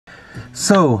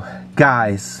So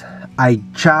guys, I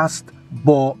just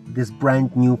bought this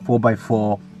brand new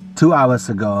 4x4 2 hours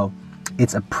ago.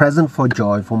 It's a present for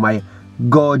Joy, for my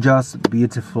gorgeous,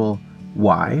 beautiful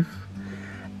wife.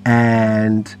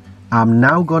 And I'm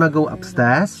now gonna go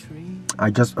upstairs. I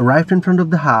just arrived in front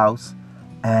of the house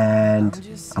and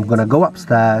I'm gonna go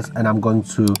upstairs and I'm going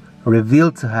to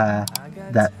reveal to her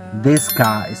that this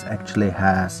car is actually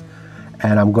hers.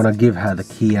 And I'm gonna give her the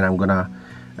key and I'm gonna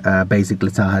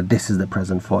basically tell her this is the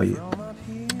present for you.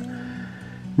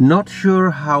 Not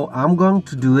sure how I'm going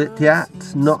to do it yet.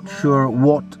 Not sure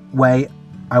what way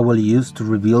I will use to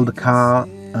reveal the car.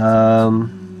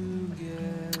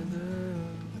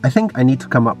 I think I need to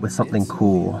come up with something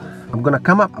cool. I'm gonna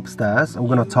come up upstairs, I'm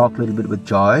gonna talk a little bit with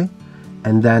Joy,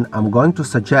 and then I'm going to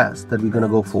suggest that we're gonna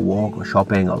go for a walk or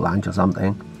shopping or lunch or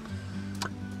something.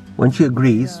 When she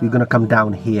agrees, we're gonna come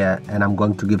down here and I'm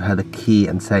going to give her the key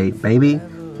and say, baby,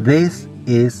 this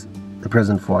is the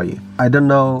present for you. I don't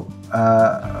know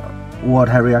what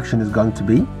her reaction is going to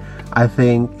be. I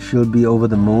think she'll be over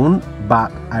the moon,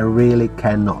 but I really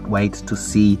cannot wait to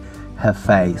see her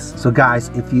face. So guys,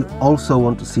 if you also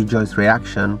want to see Joy's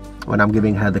reaction when I'm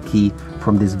giving her the key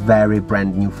from this very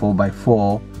brand new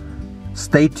 4x4,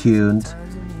 stay tuned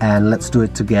and let's do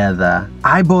it together.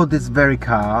 I bought this very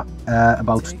car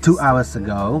about 2 hours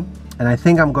ago, and I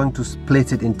think I'm going to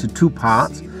split it into two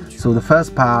parts. So the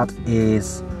first part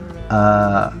is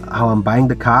how I'm buying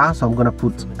the car, so I'm gonna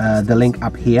put the link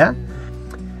up here.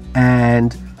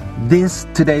 And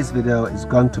today's video is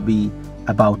going to be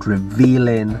about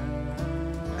revealing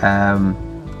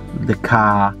the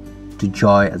car to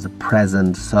Joy as a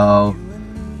present. So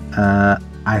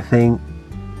I think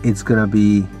it's gonna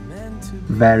be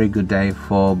very good day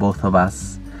for both of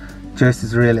us. Joyce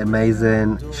is really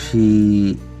amazing.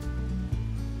 She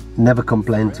never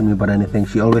complained to me about anything.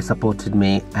 She always supported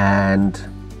me, and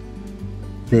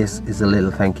this is a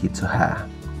little thank you to her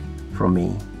from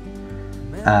me.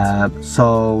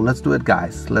 So let's do it,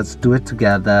 guys. Let's do it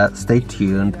together. Stay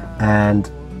tuned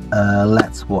and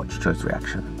let's watch Joy's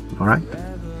reaction. Alright?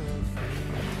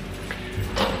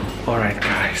 Alright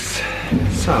guys,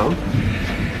 so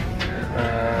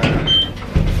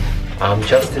I'm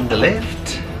just in the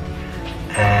lift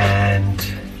and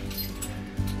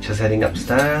just heading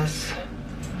upstairs.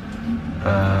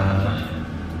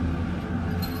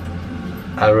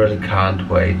 I really can't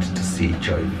wait to see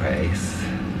Joy's face.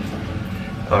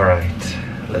 Alright,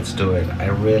 let's do it. I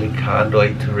really can't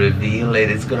wait to reveal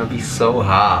it. It's gonna be so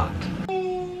hard.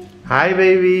 Hi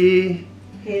baby!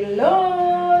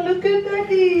 Hello, look at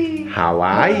Daddy! How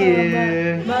are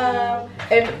you? Mom.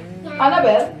 And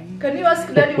AnnaBelle, can you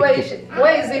ask Daddy why is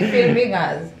he filming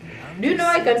us? Do you know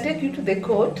I can take you to the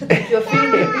court that you're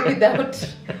filming me without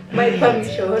my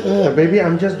permission? Baby,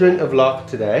 I'm just doing a vlog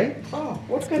today. Oh,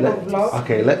 what kind of vlog?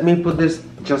 Okay, let me put this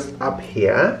just up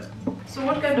here. So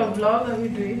what kind of vlog are we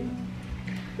doing?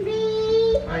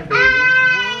 Hi baby.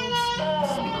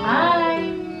 Hi.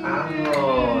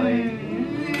 Ahoy.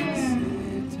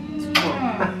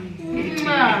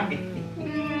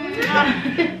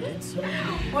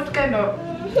 What kind of...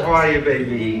 How are you,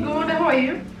 baby? Good, how are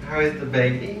you? How is the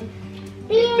baby?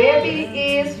 The baby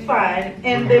is fine,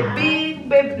 and the big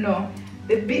baby, no.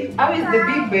 How is the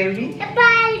big baby?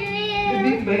 The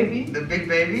big baby. The big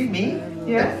baby, me?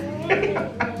 Yes.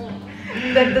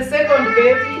 Then the second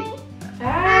baby.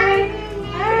 Hi.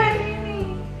 Hi.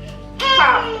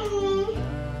 Pop.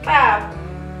 Pop.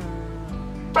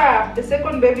 Pop. The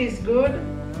second baby is good.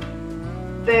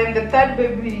 Then the third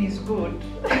baby is good.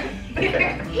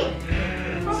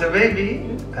 So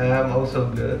baby, I'm also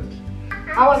good.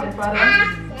 How are the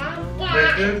parents?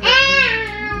 They're good.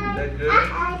 They're good.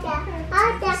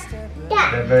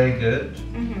 They're very good.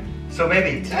 So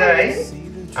baby, today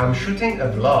I'm shooting a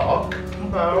vlog.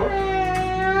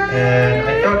 And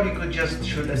I thought we could just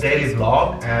shoot a daily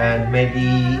vlog, and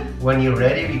maybe when you're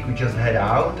ready we could just head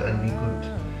out and we could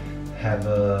have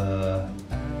a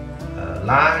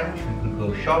lunch, we could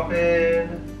go shopping,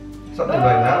 something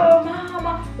like that. Oh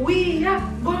mama, we are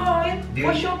going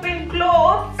for shopping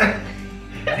clothes.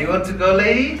 Do you want to go,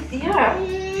 ladies? Yeah,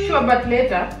 sure, but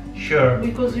later. Sure.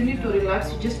 Because you need to relax,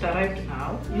 you just arrived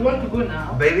now. You want to go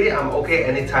now? Baby, I'm okay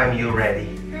anytime you're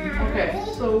ready. Okay,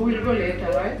 so we'll go later,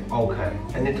 right? Okay,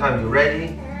 anytime you're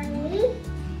ready.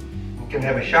 You can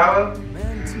have a shower,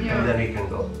 Yeah. and then you can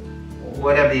go.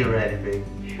 Whatever you're ready, baby.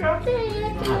 Sure.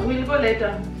 We'll go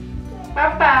later.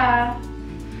 Papa,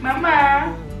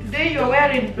 Mama, today you're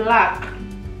wearing black.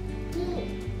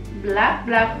 Black,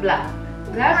 black, black.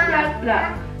 Black, black,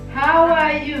 black. How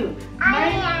are you?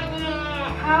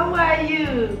 How are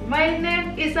you? My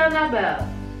name is AnnaBelle.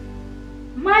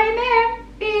 My name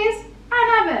is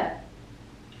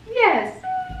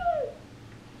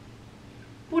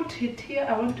it here.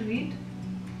 I want to eat.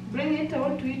 Bring it. I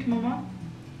want to eat, Mama.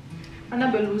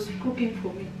 AnnaBelle was cooking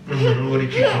for me. What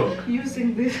did you cook?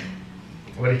 Using this.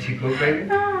 What did you cook, baby?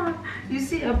 You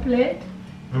see a plate?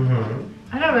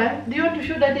 AnnaBelle, do you want to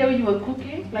show Daddy how you were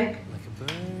cooking? Like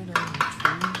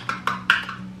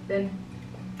then.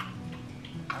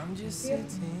 I'm just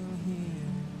sitting here.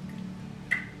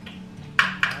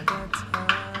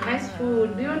 Nice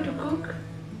food. Do you want to cook?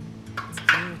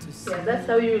 Yeah, that's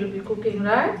how you will be cooking,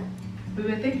 right? But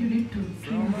I think you need to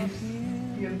trim this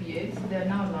your beards. They're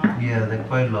now long. Yeah, they're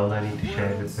quite long. I need to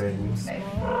shave it, baby.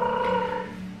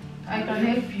 I can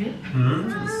help you.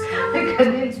 I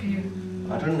can help you.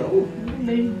 I don't know.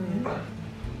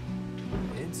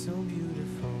 It's so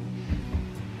beautiful.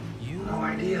 No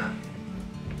idea.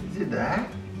 Is it that?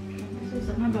 This is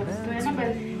AnnaBelle.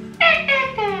 AnnaBelle.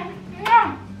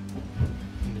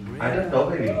 I don't know,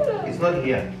 baby. It's not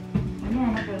here. No,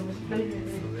 AnnaBelle was playing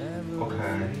with it.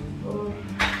 Okay. Oh.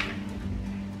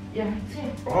 Yeah, it's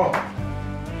here. Oh.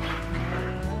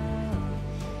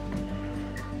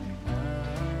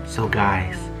 So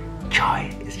guys, Joy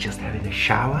is just having a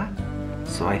shower.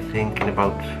 So I think in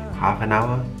about half an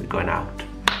hour we're going out.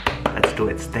 Let's do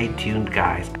it. Stay tuned,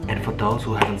 guys. And for those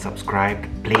who haven't subscribed,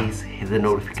 please hit the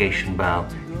notification bell.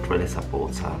 It really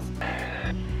supports us.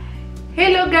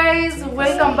 Hello guys,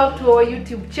 welcome back to our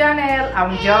YouTube channel.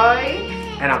 I'm Joy.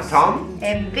 And I'm Tom.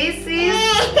 And this is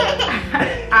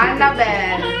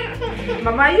AnnaBelle.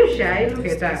 Mama, are you shy? Look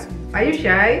at her. Are you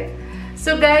shy?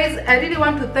 So guys, I really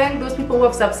want to thank those people who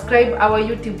have subscribed our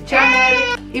YouTube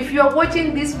channel. If you are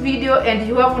watching this video and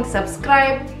you haven't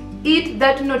subscribed, hit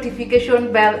that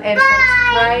notification bell and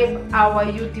subscribe our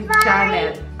YouTube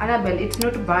channel. AnnaBelle, it's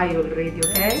not bye already,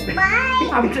 okay? Bye.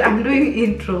 I'm doing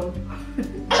intro.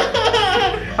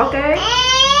 Okay?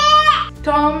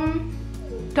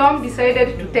 Tom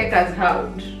decided to take us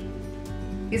out.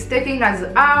 He's taking us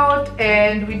out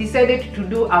and we decided to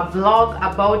do a vlog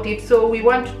about it. So we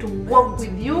want to walk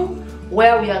with you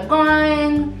where we are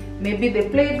going, maybe the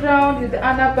playground with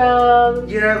AnnaBelle.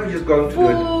 Yeah, we're just going to do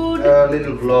a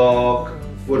little vlog.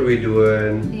 What are we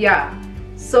doing? Yeah.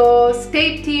 So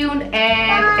stay tuned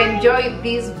and enjoy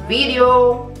this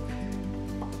video.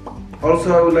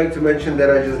 Also, I would like to mention that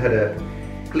I just had a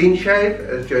clean shave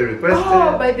as Joy requested.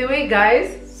 Oh, by the way,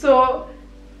 guys, so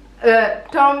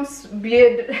Tom's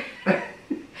beard,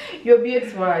 your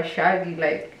beards were shaggy,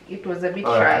 like it was a bit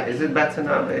shaggy. Is it better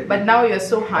now, baby? But now you're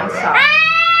so handsome. Okay.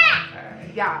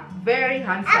 Yeah, very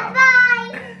handsome.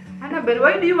 AnnaBelle,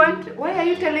 why are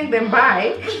you telling them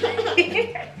bye?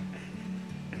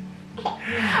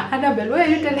 AnnaBelle, why are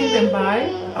you telling them bye?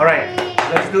 Alright,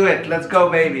 let's do it. Let's go,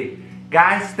 baby.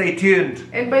 Guys, stay tuned.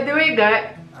 And by the way,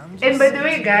 guys,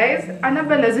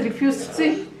 AnnaBelle has refused.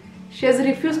 See, she has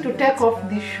refused to take off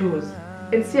these shoes.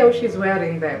 And see how she's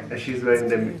wearing them. She's wearing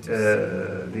them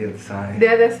the other side. The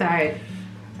other side.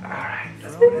 Alright,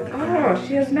 let's put it on. Oh,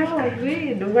 she has now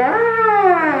agreed.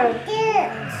 Wow.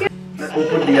 Let's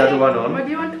put the other one on. What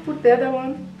do you want to put the other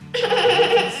one?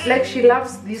 Like she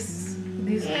loves this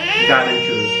Garden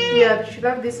shoes. Yeah, she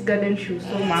loves this garden shoe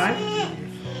so much.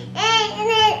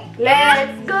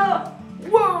 Let's go.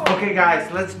 Whoa. Okay, guys,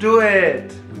 let's do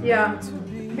it. Yeah.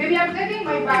 Baby, I'm taking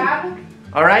my bag.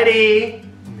 Alrighty.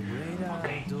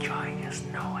 Okay, Joy has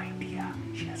no idea.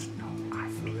 She has no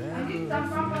idea. I need some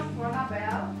pampers for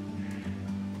AnnaBelle.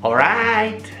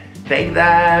 Alright, take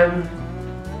them.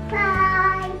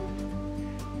 Bye.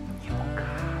 You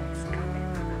guys, come in,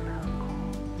 AnnaBelle.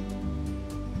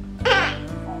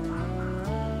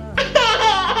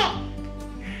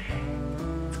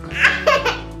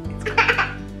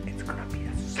 It's gonna be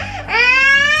a surprise.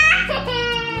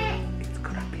 It's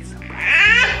gonna be a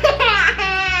surprise.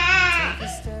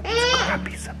 It's gonna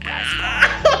be a surprise.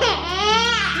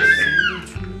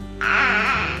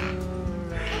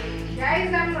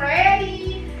 Guys, I'm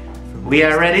ready. We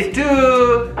are ready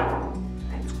too.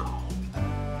 Let's go.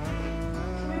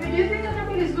 Baby, do you think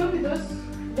AnnaBelle is good with those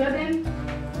garden?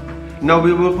 No,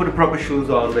 we will put the proper shoes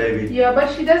on, baby. Yeah,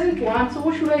 but she doesn't want, so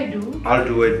what should I do? I'll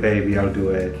do it, baby. I'll do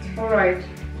it. Alright.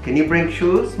 Can you bring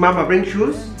shoes? Mama, bring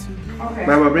shoes. Okay.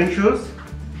 Mama, bring shoes.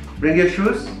 Bring your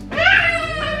shoes.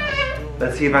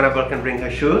 Let's see if AnnaBelle can bring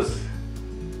her shoes.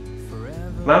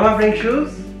 Mama, bring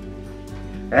shoes.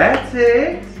 That's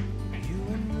it.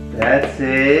 That's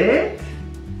it.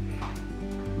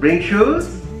 Bring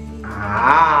shoes.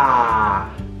 Ah.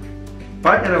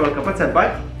 Bye, AnnaBelle. Come on,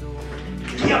 bye.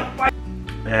 Yeah, bye.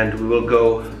 And we will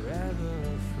go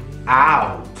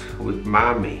out with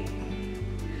Mommy.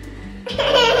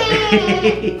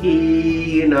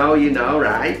 you know,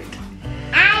 right?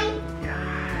 Yeah.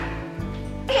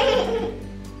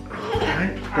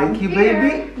 Alright. Thank you, here.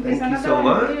 baby. There's Thank you another so one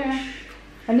much. here.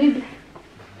 I need.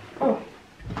 Oh,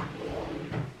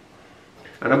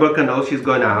 AnnaBelle knows she's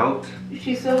going out.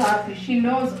 she's so happy. She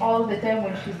knows all the time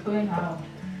when she's going out.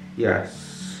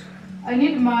 Yes. I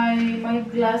need my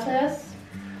glasses.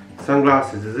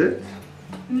 Sunglasses, is it?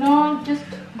 No, just.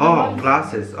 the Oh, ones-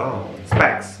 glasses. Oh,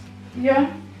 specs.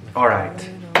 Yeah. All right.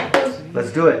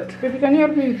 Let's do it. Baby, can you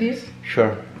help me with this?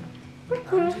 Sure.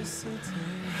 Okay.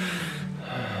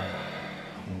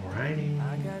 Alrighty.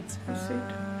 That's it.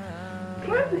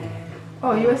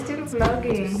 Oh, you are still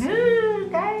vlogging.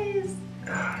 Guys.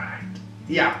 Alright.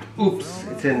 Yeah. Oops.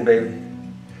 It's in, baby.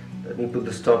 Let me put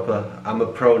the stopper. I'm a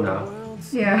pro now.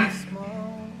 Yeah.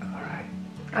 Alright.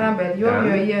 AnnaBelle, you have Done.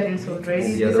 your earrings already. The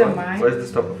These other are one. mine. Where's the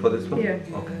stopper for this one? Here.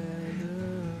 Okay.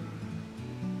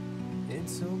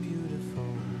 It's so beautiful.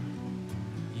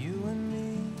 You and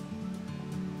me.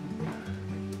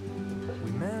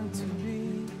 We meant to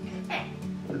be.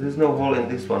 There's no hole in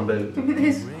this one, baby.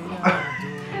 This.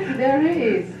 There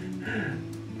is.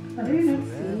 Are you not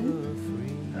seeing?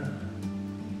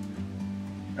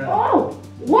 Oh!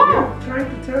 Wow! I'm trying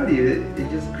to tell you, it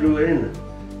just grew in.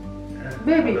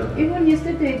 Baby, even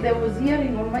yesterday there was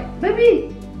earring on my.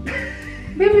 Baby!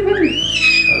 Baby!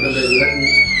 Hold on, baby, let me.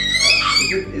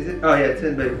 Is it? Oh, yeah, it's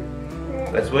in, baby.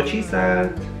 That's what she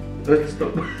said. Where's the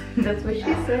stopper? That's what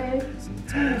she said.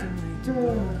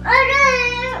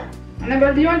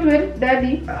 AnnaBelle, do you want to help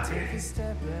Daddy? The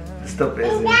stopper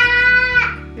is in.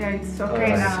 Yeah, it's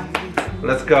okay now.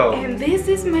 Let's go. And this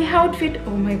is my outfit.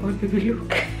 Oh my god, baby,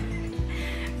 look.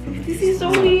 This is so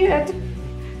weird.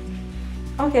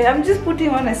 Okay, I'm just putting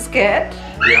on a skirt.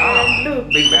 Yeah. And look.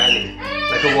 Big belly.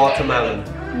 Like a watermelon.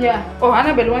 Yeah. Oh,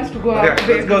 AnnaBelle wants to go out.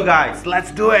 Okay, let's go, guys.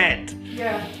 Let's do it.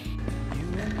 Yeah.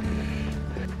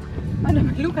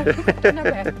 AnnaBelle, look at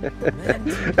AnnaBelle.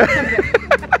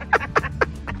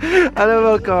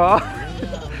 AnnaBelle, ko?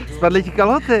 Spadly ti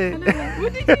kalhoty.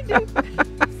 What did you do?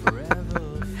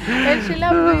 And she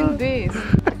loves doing this.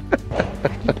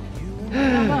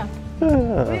 Mama,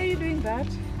 why are you doing that?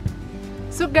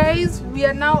 So guys, we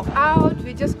are now out.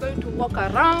 We're just going to walk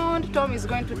around. Tom is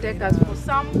going to take us for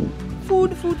some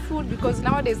food because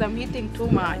nowadays I'm eating too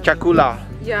much. Chakula.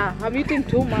 Yeah, I'm eating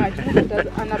too much. Look at that,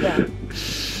 AnnaBelle.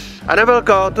 AnnaBelle,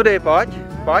 ko? Today,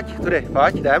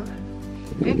 today, them.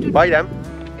 And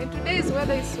today's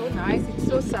weather is so nice. It's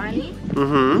so sunny.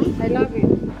 Mm-hmm. I love it.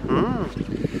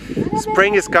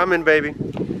 Spring is coming, baby.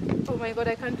 Oh my god,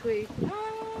 I can't wait.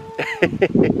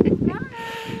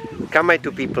 Come, my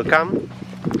two people, come.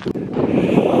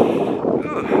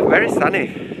 Ooh, very sunny.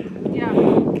 Yeah.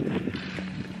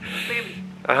 Baby,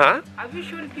 Uh-huh. have you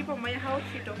shown people my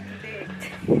outfit of today?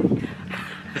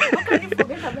 How can you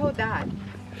forget about that?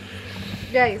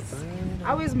 Guys,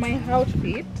 how is my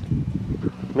outfit?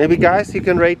 Maybe, guys, you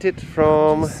can rate it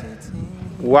from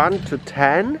 1 to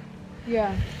 10.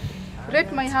 Yeah.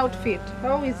 Rate my outfit.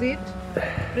 How is it?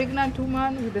 Pregnant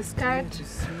woman with a skirt.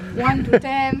 1 to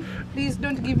 10. Please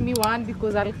don't give me 1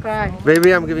 because I'll cry.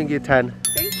 Baby, I'm giving you 10.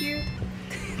 Thank you.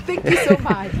 Thank you so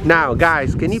much. Now,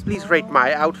 guys, can you please rate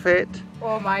my outfit?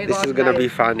 Oh my This god. is gonna guys. be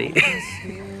funny.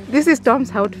 This is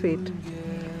Tom's outfit.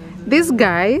 This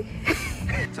guy.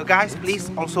 So, guys, please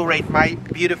also rate my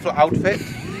beautiful outfit.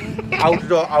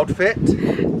 Outdoor outfit.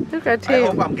 Look at I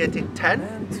hope him. I'm getting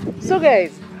 10. So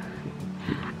guys,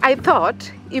 I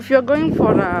thought if you're going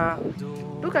for a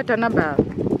look at AnnaBelle.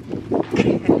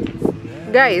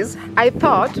 Guys, I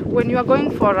thought when you are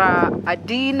going for a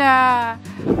dinner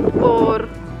or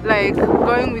like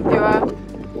going with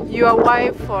your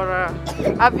wife for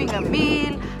having a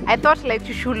meal, I thought like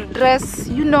you should dress,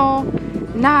 you know,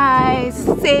 nice,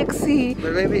 sexy.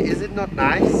 But baby, is it not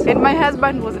nice? And my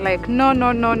husband was like, no,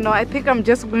 I think I'm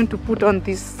just going to put on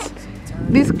these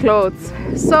clothes.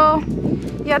 So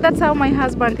yeah, that's how my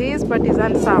husband is, but he's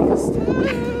handsome.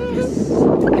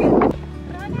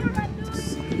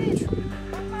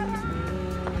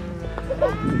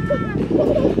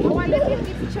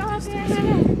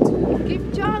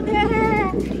 Keep jogging.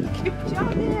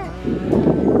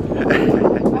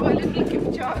 Our little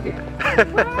keep jogging.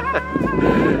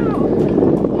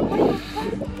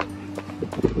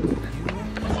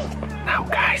 Now,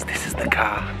 guys, this is the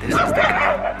car. This is the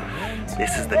car.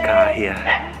 This is the car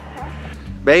here.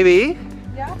 Baby?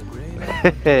 Yeah.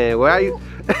 Where are you?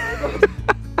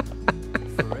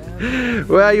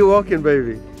 Where are you walking,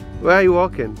 baby? Where are you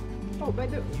walking? Oh, but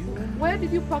where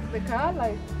did you park the car?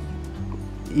 Like,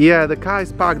 Yeah, the car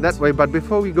is parked that way, but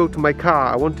before we go to my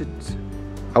car, I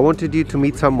wanted you to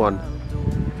meet someone.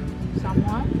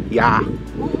 someone? Yeah.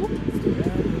 Who?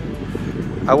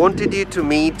 I wanted you to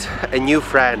meet a new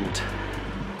friend.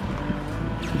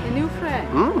 A new friend?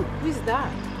 Mm. Who is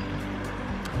that?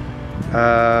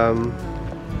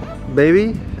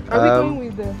 Baby. Are we going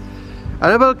with the...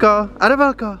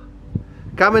 AnnaBelle,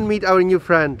 come and meet our new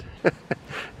friend.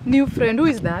 New friend? Who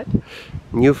is that?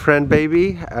 New friend,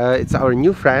 baby. It's our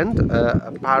new friend,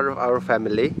 a part of our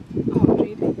family. Oh,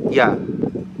 really? Yeah.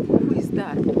 Who is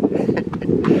that? Look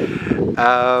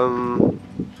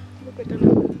at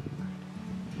AnnaBelle.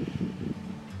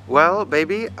 Well,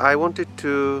 baby, I wanted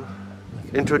to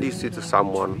introduce you to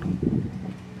someone.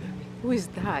 Who is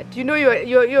that? You know,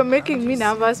 you're making me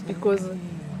nervous because...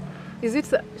 Is it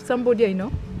somebody I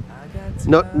know?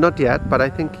 Not yet, but I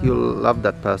think you'll love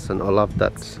that person or love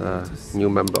that new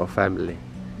member of family.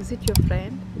 Is it your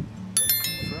friend?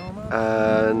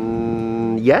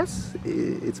 Yes,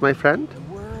 it's my friend.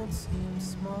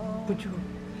 Would you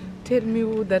tell me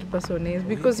who that person is?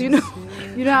 Because you know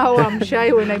how I'm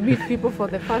shy when I meet people for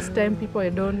the first time, people I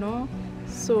don't know.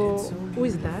 So who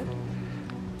is that?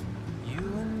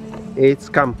 It's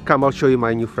come, I'll show you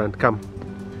my new friend. Come.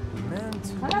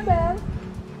 AnnaBelle.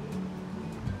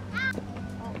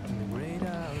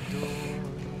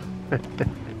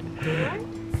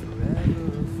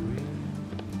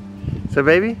 So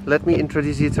baby, let me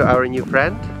introduce you to our new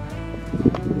friend.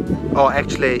 Oh,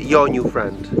 actually, your new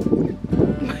friend.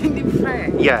 My new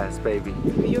friend? Yes, baby.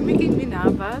 You're making me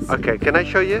nervous. Okay, can I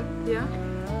show you? Yeah.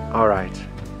 Alright.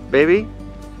 Baby,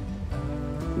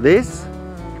 this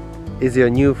is your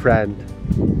new friend.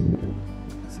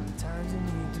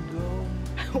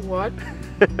 What?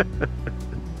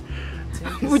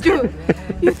 Would you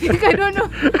think I don't know?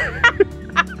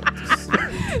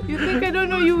 You think I don't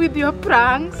know you with your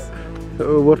pranks?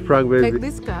 What prank, baby? Like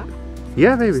this car?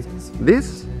 Yeah, baby.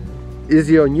 This is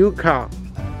your new car.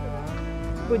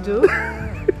 Would you?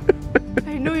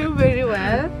 I know you very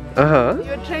well.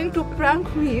 You're trying to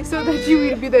prank me so that you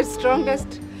will be the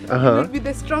strongest. You will be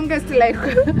the strongest, like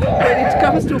when it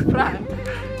comes to prank.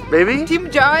 Baby? Team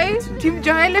Joy,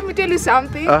 let me tell you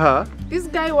something. This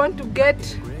guy want to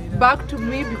get back to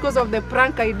me because of the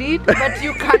prank I did, but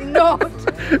you cannot.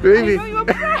 Baby. I know your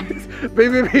pranks.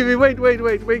 Baby,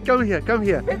 wait, come here.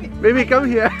 Baby, come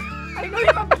here. I know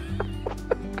your pranks.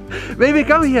 Baby,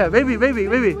 come here, baby.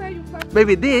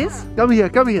 Baby, this, come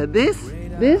here. This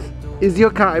is your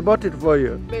car. I bought it for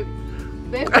you.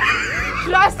 Baby,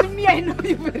 trust me, I know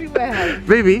you very well.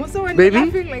 Baby, also, when you're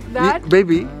laughing like that,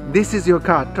 baby, this is your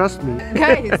car. Trust me.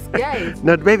 Guys.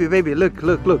 No, baby,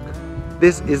 look.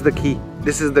 This is the key.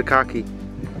 This is the car key.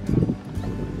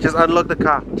 Just unlock the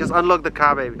car.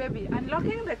 Baby. Baby,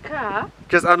 unlocking the car.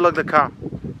 Just unlock the car.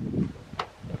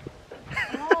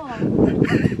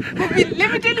 Baby,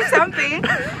 let me tell you something.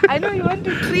 I know you want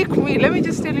to trick me. Let me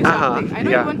just tell you something. I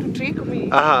know you want to trick me.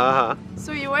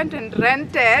 So you went and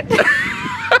rented.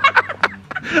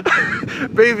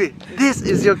 Baby, this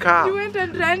is your car. You went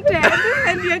and rented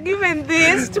and you're given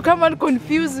this to come and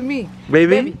confuse me.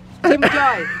 Baby.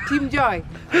 Team Joy.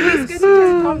 Please, can you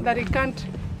tell Tom that he can't...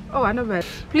 Oh, AnnaBelle.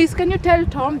 Please, can you tell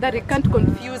Tom that he can't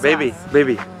confuse us?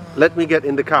 Baby, let me get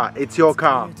in the car. It's your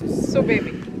car. So,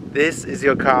 baby. This is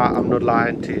your car. I'm not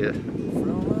lying to you.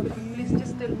 Please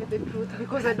just tell me the truth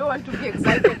because I don't want to be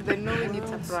excited then knowing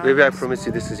it's a prank. Baby, I promise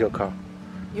you this is your car.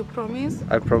 You promise?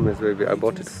 I promise, baby. I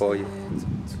bought it for you.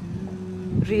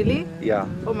 Really? Yeah.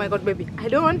 Oh my God, baby. I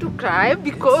don't want to cry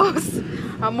because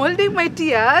I'm holding my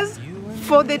tears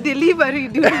for the delivery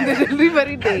during the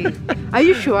delivery day. Are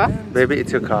you sure? Baby,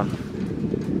 it's your car.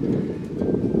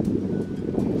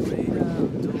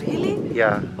 Really?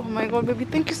 Yeah. Oh my God, baby,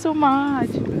 thank you so much.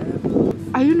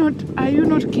 Are you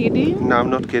not kidding? No, I'm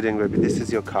not kidding, baby. This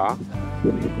is your car.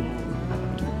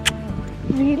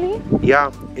 Really?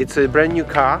 Yeah, it's a brand new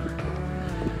car.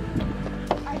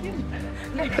 I didn't.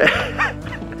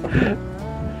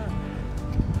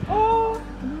 Oh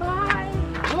my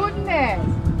goodness.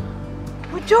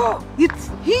 Joe, it's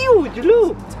huge,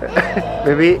 look.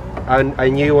 Baby, I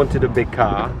knew you wanted a big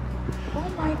car. Oh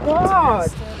my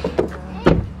God.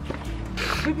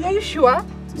 Baby, are you sure?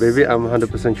 Baby, I'm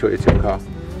 100% sure it's your car.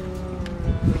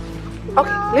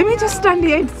 Okay, let me just stand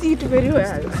here and see it very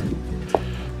well.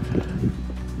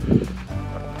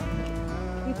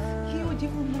 It's huge,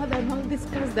 even more than all these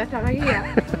cars that are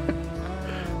here.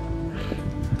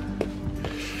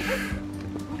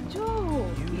 Oh, Joe,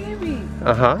 baby.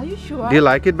 Are you sure? Do you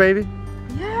like it, baby?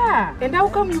 Yeah. And how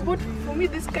come you bought for me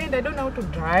this kind? I don't know how to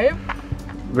drive.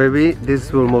 Baby,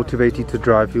 this will motivate you to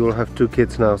drive. You will have 2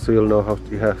 kids now, so you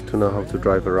have to know how to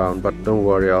drive around. But don't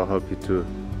worry, I'll help you to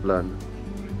learn.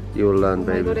 You will learn,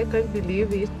 baby. Oh my God, I can't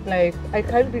believe it. Like, I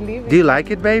can't believe it. Do you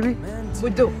like it, baby?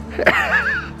 Buju.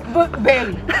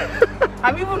 Baby.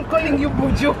 I'm even calling you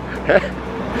Buju.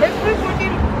 Everybody.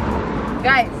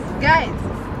 Guys.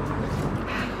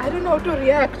 I don't know how to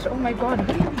react. Oh my god.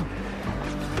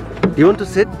 You want to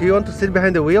sit? Do you want to sit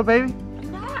behind the wheel, baby?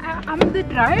 No, I'm the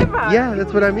driver. Yeah,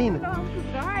 that's what I mean. I don't know how to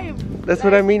drive. That's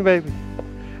what I mean, baby.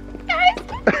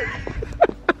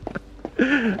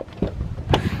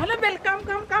 AnnaBelle, come.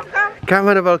 Come,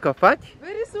 AnnaBelle, come, fetch.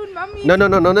 Very soon, mommy. No,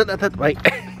 not that way.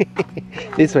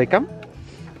 This way, come.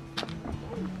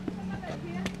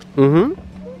 Mm-hmm.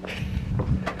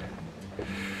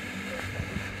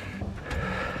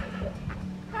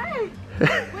 Hi.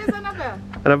 Where's AnnaBelle?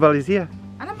 AnnaBelle is here.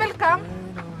 AnnaBelle, come.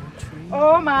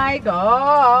 Oh my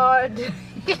god.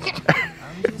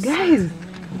 Guys,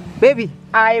 baby,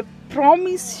 I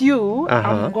promise you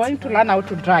I'm going to learn how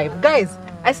to drive. Guys,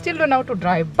 I still don't know how to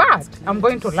drive, but I'm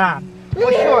going to learn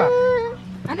for sure.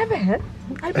 AnnaBelle,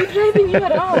 I'll be driving you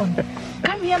around.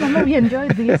 Come here, Mama, we enjoy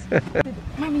this.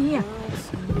 Mommy, here.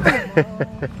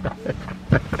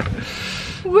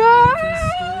 Wow!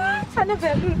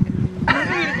 AnnaBelle, look.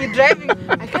 Mommy will be driving.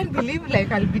 I can't believe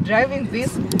like I'll be driving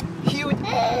this huge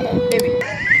baby.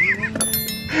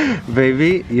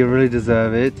 Baby, you really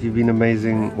deserve it. You've been an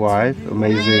amazing wife,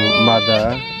 amazing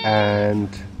mother, and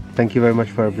thank you very much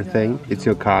for everything. It's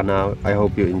your car now. I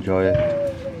hope you enjoy it.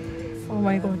 Oh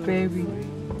my god, baby.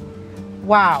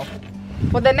 Wow.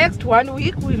 For the next 1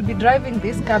 week, we'll be driving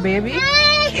this car, baby.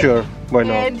 Sure, why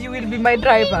not? And you will be my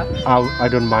driver. I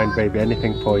don't mind, baby.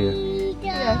 Anything for you.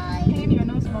 Yeah, clean your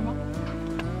nose, Mama.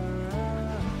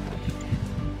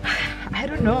 I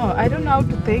don't know how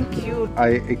to thank you.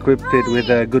 I equipped it with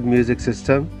a good music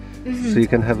system, so you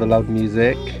can have a loud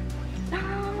music.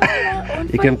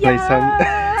 You can play some.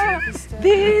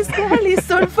 This girl is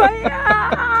on fire.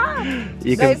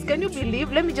 Guys, can you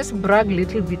believe? Let me just brag a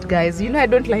little bit, guys. You know I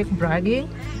don't like bragging,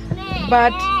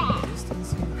 but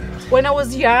when I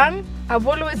was young, I've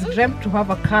always dreamt to have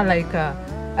a car like a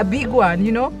big one,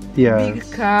 you know? Yeah. Big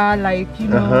car, like, you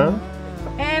know.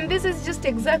 And this is just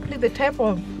exactly the type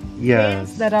of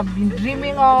things that I've been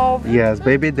dreaming of. Yes,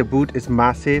 baby, the boot is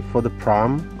massive for the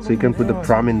pram, so you can put the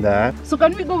pram in there. So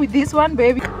can we go with this one,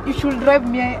 baby? You should drive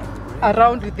me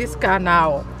around with this car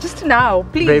now. Just now,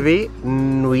 please. Baby,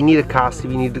 we need a car seat.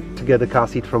 We need to get a car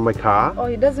seat from my car. Oh,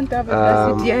 he doesn't have a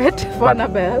car seat yet for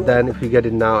AnnaBelle. Then if you get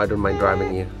it now, I don't mind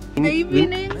driving you.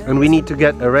 And we need to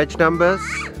get a reg numbers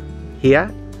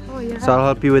here. Oh, yeah. So I'll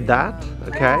help you with that,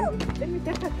 okay? Oh, let me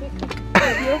take a video.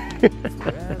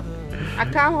 A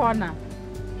car honor.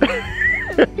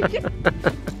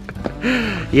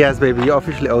 Yes, baby, you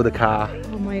officially owe the car.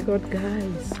 Oh my god,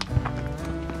 guys.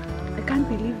 I can't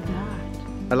believe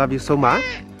that. I love you so much.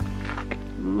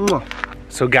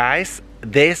 So guys,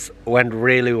 this went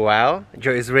really well.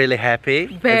 Jo is really happy.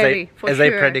 Very, as I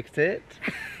predicted.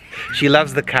 She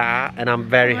loves the car and I'm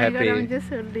very happy. God, I'm just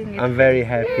holding it. I'm very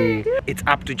happy. It's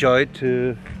up to Joy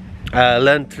to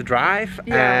learn to drive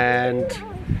and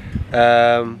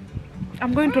I'm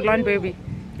going to learn, baby.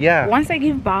 Yeah. Once I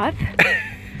give birth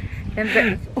and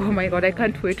then, oh my god, I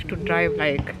can't wait to drive.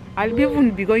 Like, I'll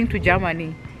even be going to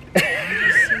Germany.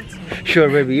 Sure,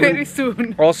 baby. Very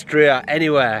soon. Austria,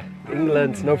 anywhere.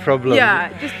 England, no problem. Yeah,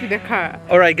 just with the car.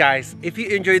 Alright guys, if you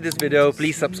enjoyed this video,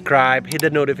 please subscribe, hit the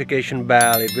notification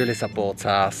bell, it really supports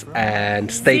us,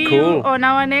 and stay See cool. you on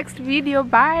our next video.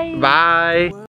 Bye. Bye.